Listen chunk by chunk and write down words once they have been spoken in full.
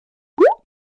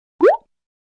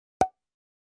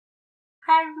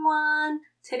Hi everyone!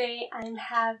 Today I'm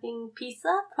having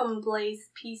pizza from Blaze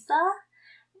Pizza.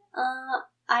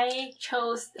 I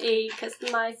chose a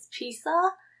customized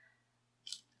pizza.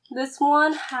 This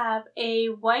one have a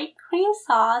white cream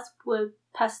sauce with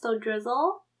pesto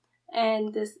drizzle,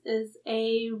 and this is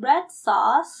a red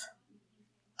sauce.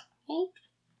 Okay.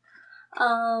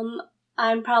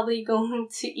 I'm probably going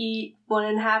to eat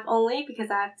 1.5 only because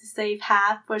I have to save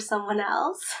half for someone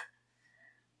else.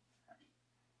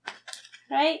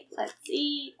 Right, let's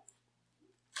eat.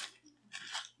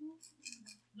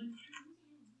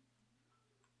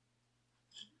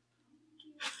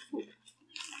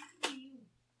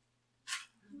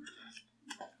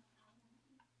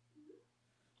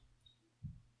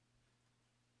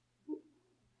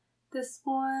 This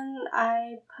one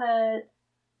I put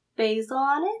basil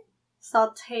on it,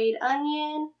 sauteed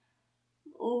onion,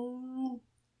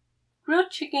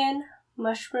 grilled chicken,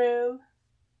 mushroom,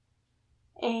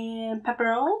 and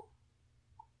pepperoni,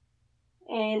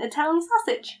 and Italian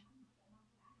sausage.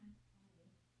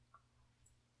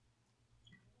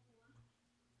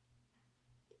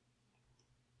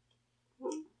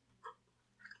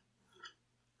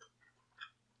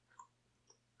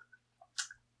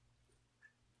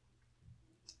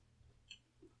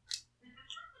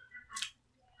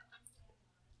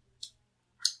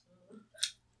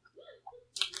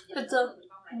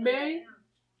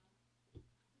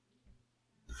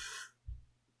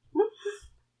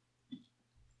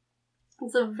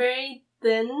 It's a very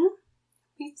thin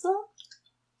pizza.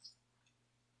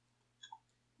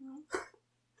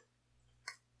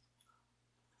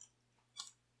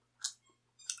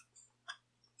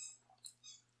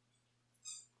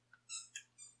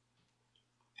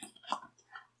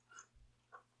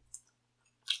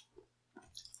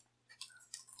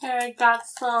 Here I got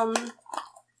some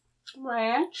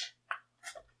ranch.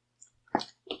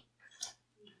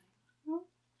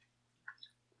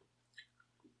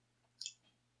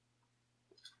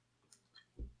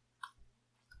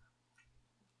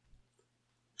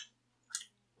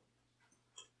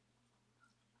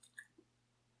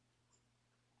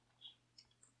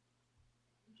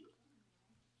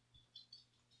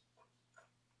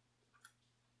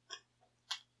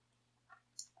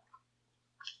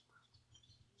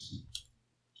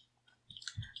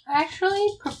 I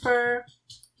actually prefer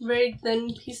very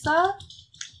thin pizza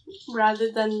rather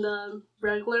than the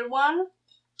regular one,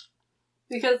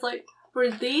 because like for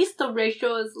these the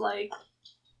ratio is like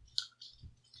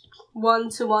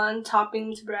 1:1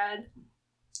 topping to bread,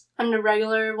 and the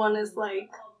regular one is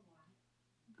like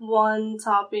 1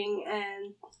 topping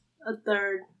and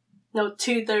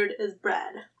 2/3 is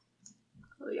bread.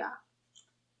 So yeah.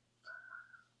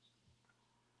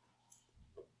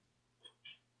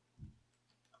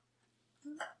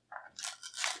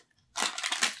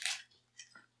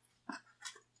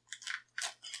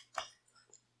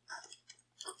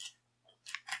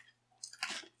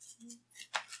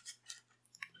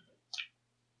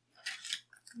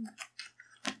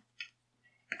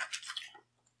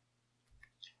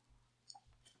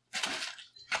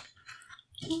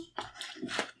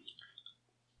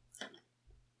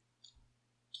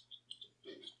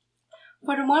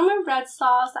 For the one with red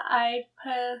sauce, I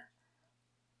put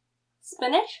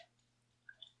spinach,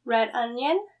 red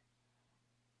onion,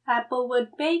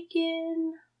 applewood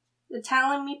bacon,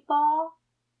 Italian meatball,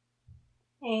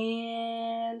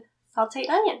 and sauteed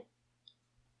onion.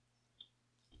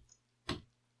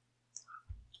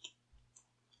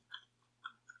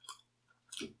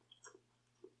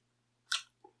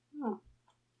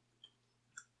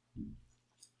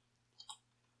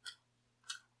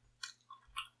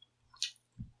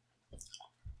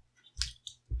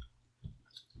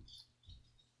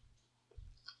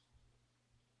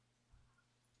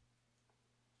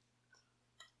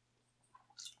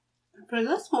 For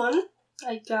this one,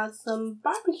 I got some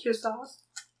barbecue sauce.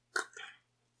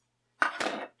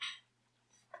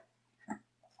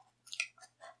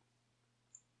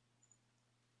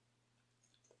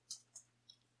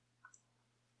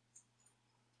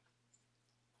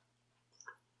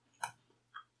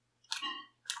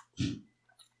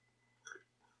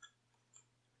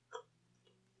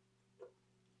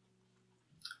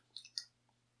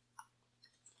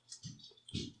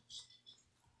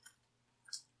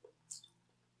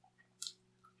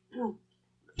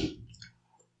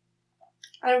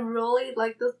 I really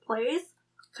like this place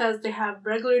because they have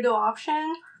regular dough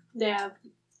option, they have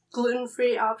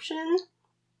gluten-free option,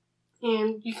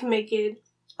 and you can make it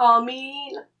all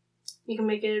meat, you can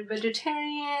make it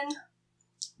vegetarian,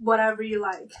 whatever you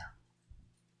like.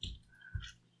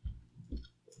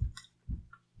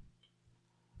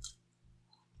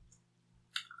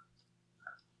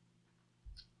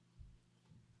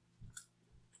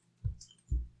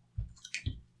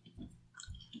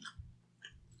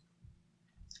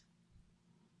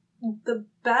 the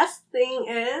best thing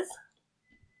is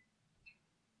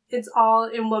it's all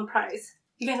in one price.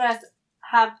 You can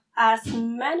have as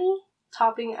many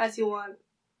toppings as you want,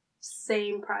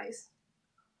 same price.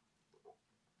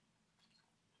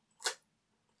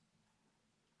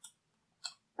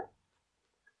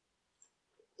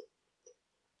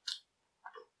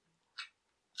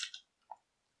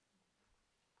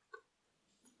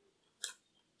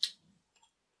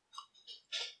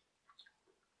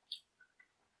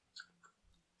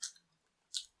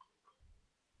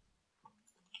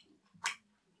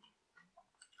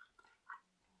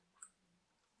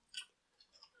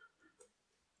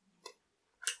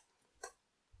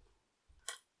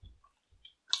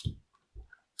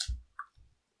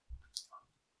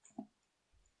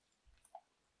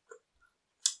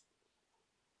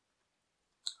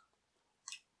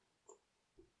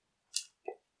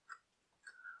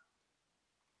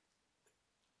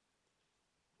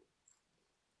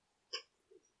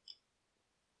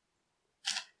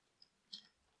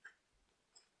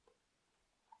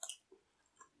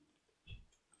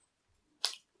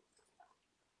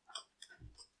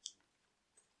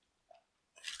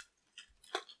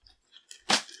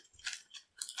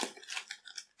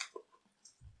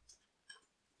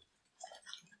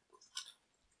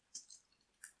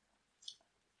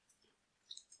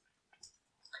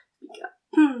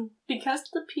 Because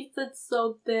the pizza is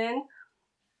so thin,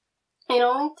 it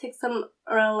only takes them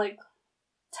around like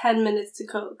 10 minutes to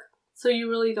cook. So you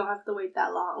really don't have to wait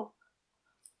that long.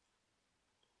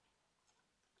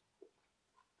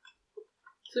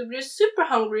 So if you're super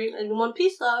hungry and you want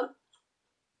pizza,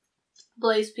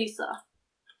 Blaze Pizza.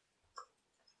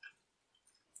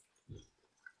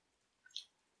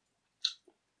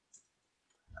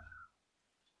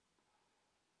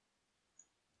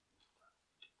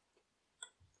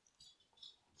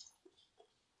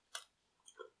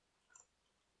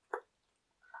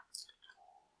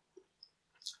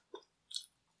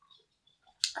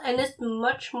 And it's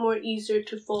much more easier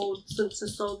to fold since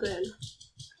it's so thin.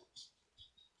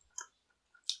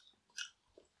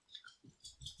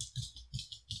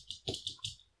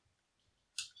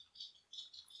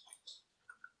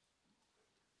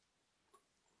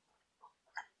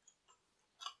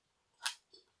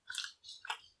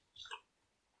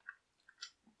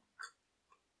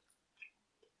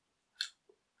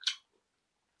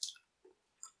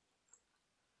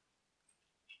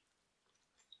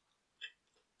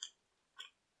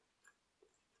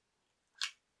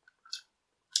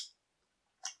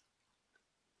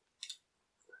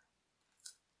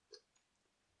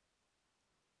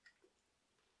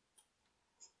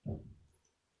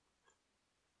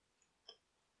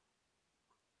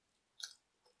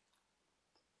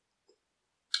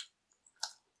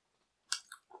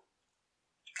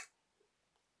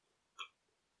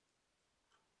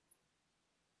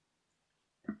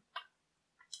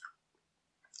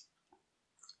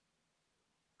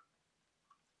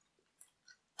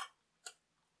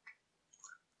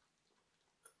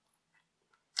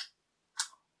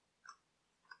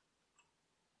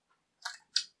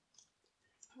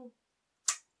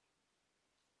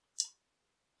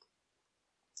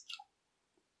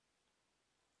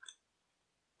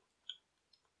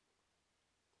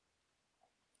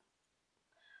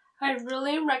 I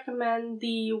really recommend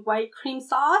the white cream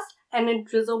sauce and then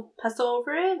drizzle pesto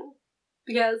over it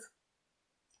because,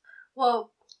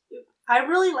 well, I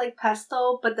really like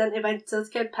pesto, but then if I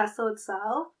just get pesto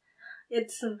itself,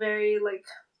 it's very like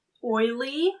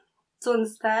oily. So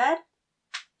instead,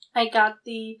 I got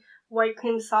the white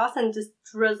cream sauce and just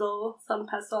drizzle some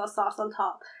pesto sauce on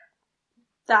top.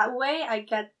 That way I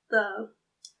get the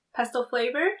pesto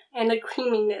flavor and the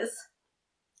creaminess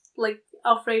like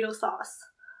Alfredo sauce.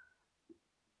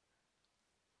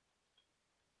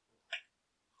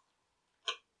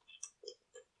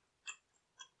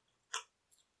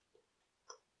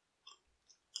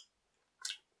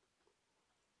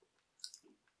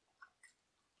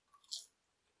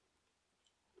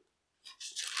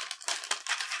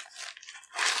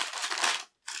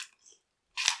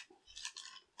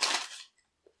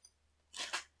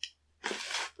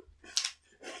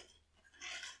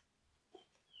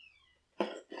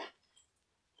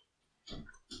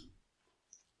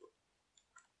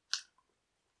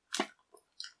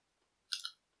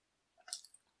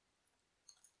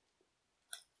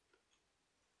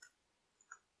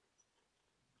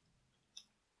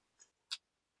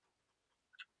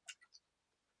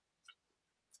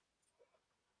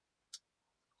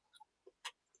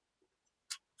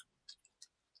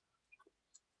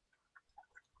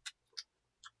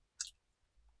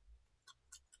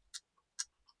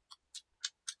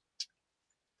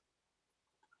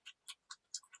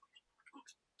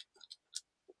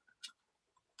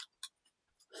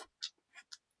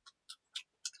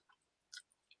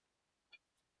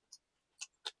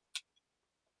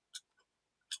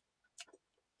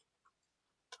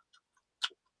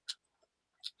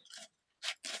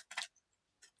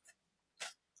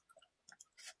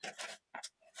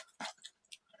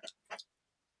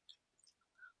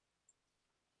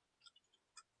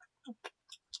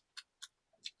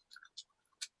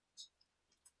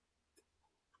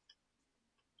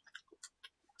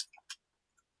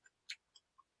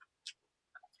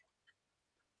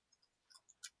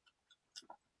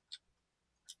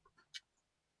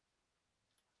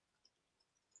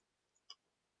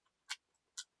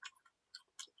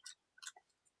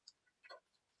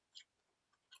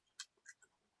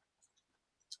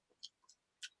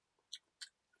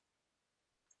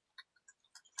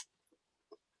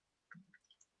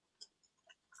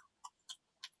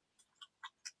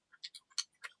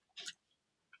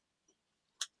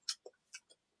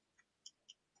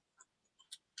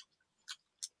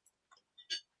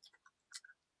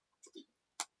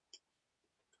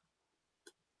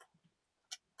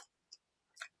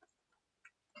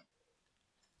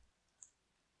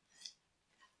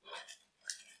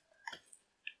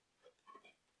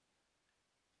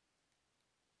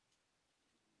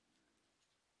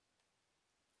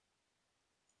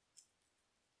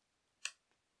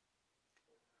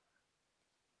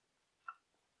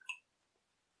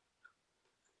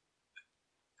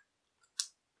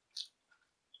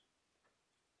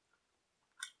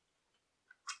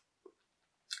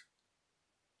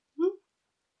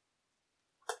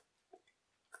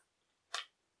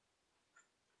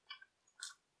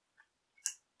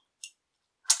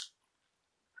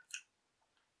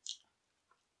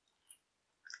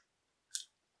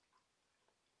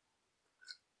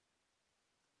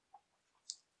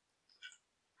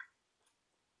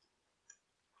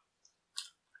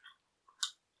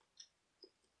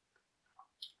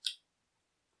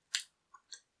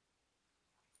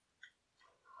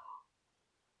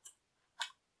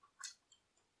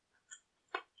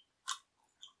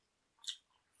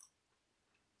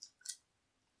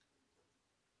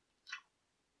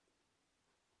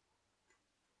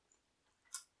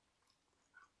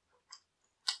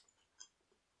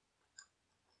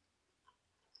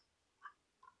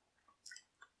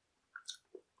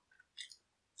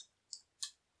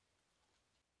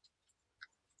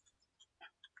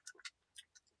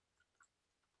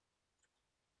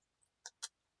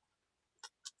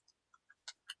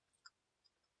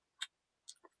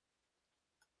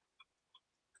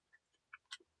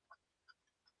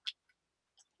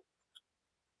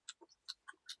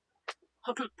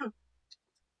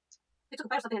 It took a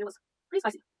bite of something and it was pretty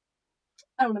spicy.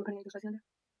 I don't remember putting anything spicy in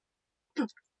there.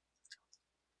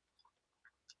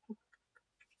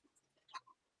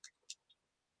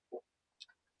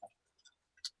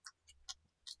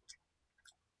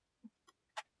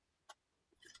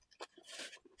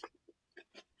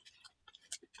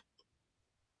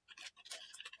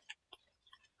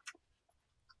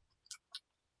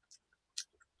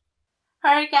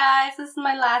 Alright guys, this is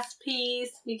my last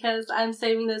piece because I'm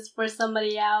saving this for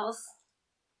somebody else.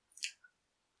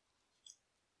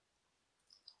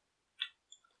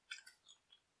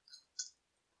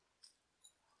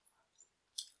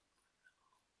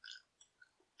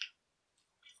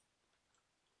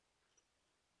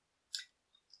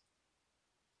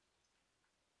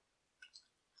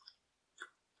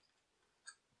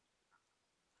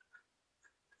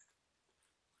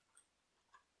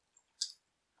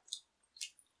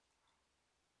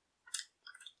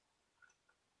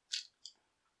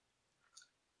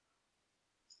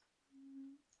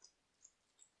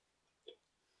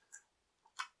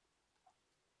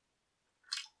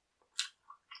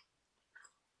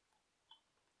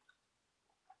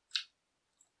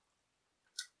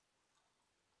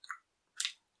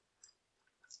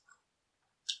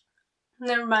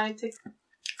 Never mind.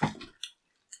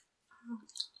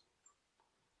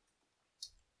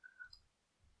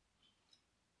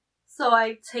 So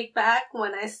I take back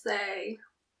when I say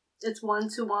it's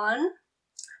 1-to-1.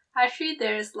 Actually,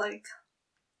 there's like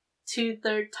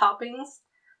 2/3 toppings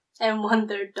and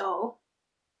 1/3 dough.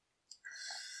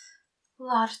 A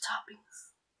lot of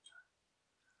toppings.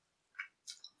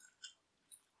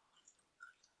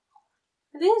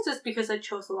 I think it's just because I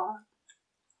chose a lot.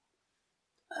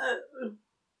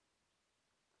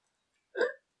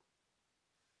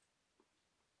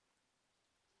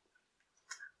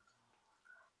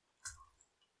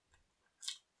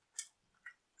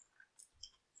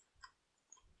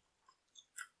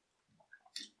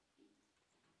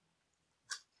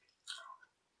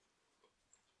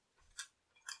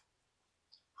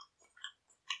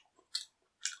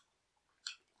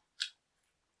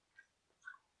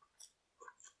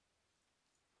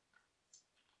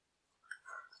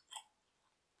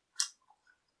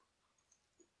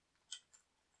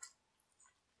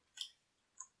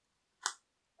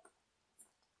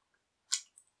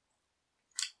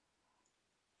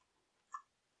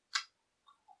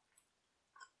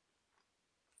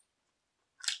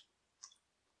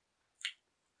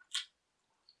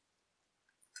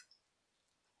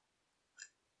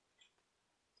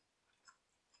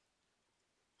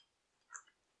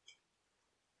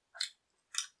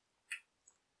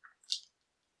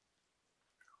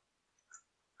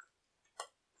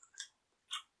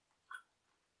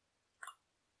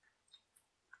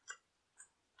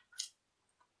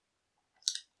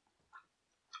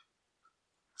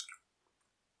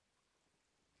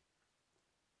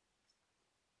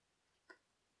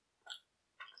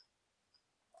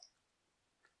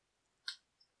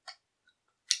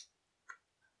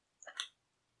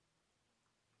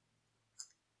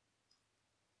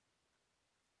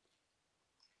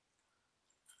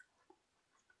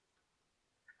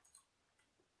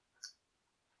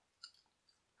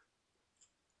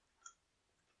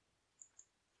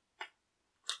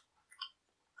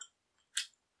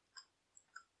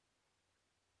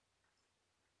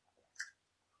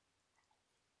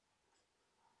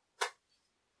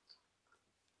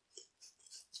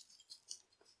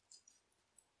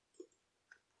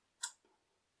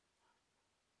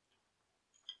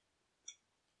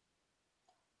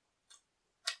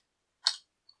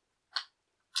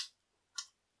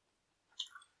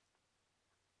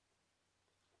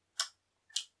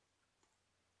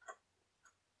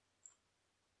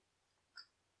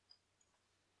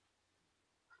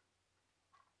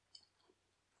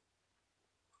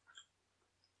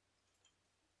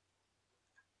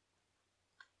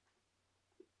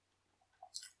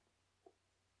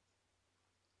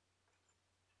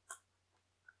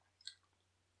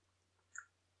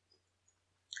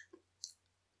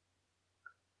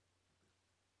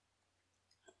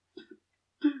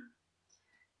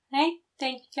 Hey,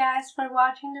 thank you guys for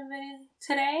watching the video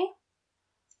today.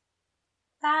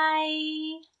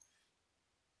 Bye!